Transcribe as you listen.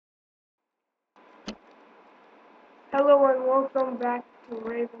Hello and welcome back to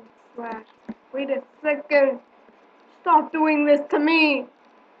Raven Slash. Wait a second! Stop doing this to me!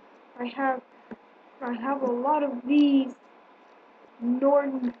 I have a lot of these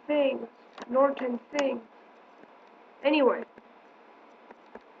Norton things. Anyway,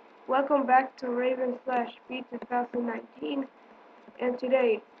 welcome back to Raven Slash B 2019, and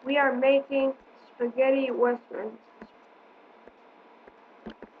today we are making spaghetti westerns.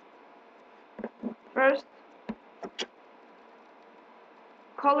 First,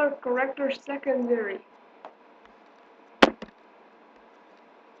 color corrector secondary.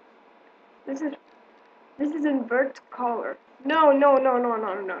 This is invert color. No,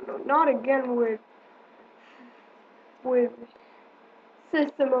 not again with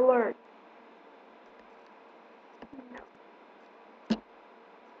system alert. No.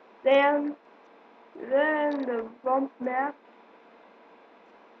 Then the bump map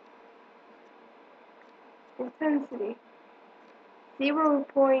intensity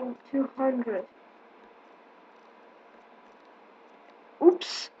 0.200.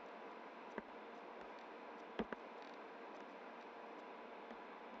 Oops.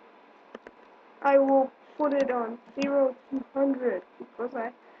 I will put it on 0.200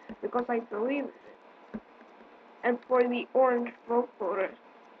 because I believe it. And for the orange vocoder,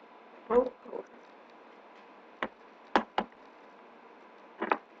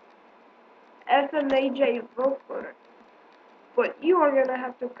 FMAJ vocoder. But you are gonna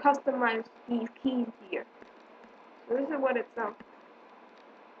have to customize these keys here. So this is what it sounds like.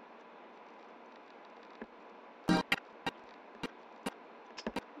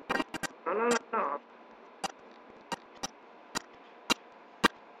 No.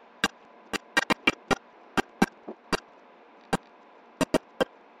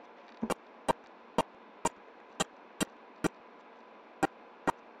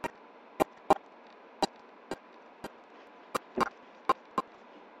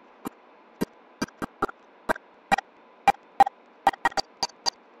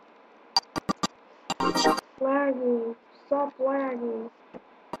 Lagging. Stop lagging.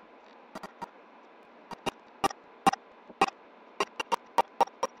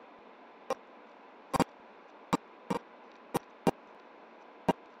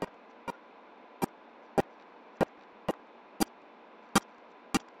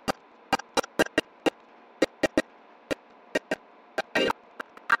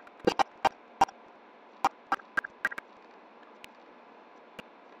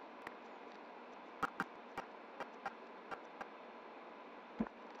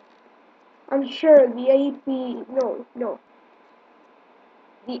 I'm sure the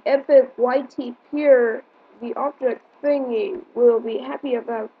epic YTPER, the object thingy, will be happy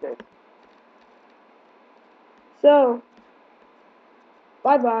about this. So,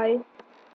 bye bye.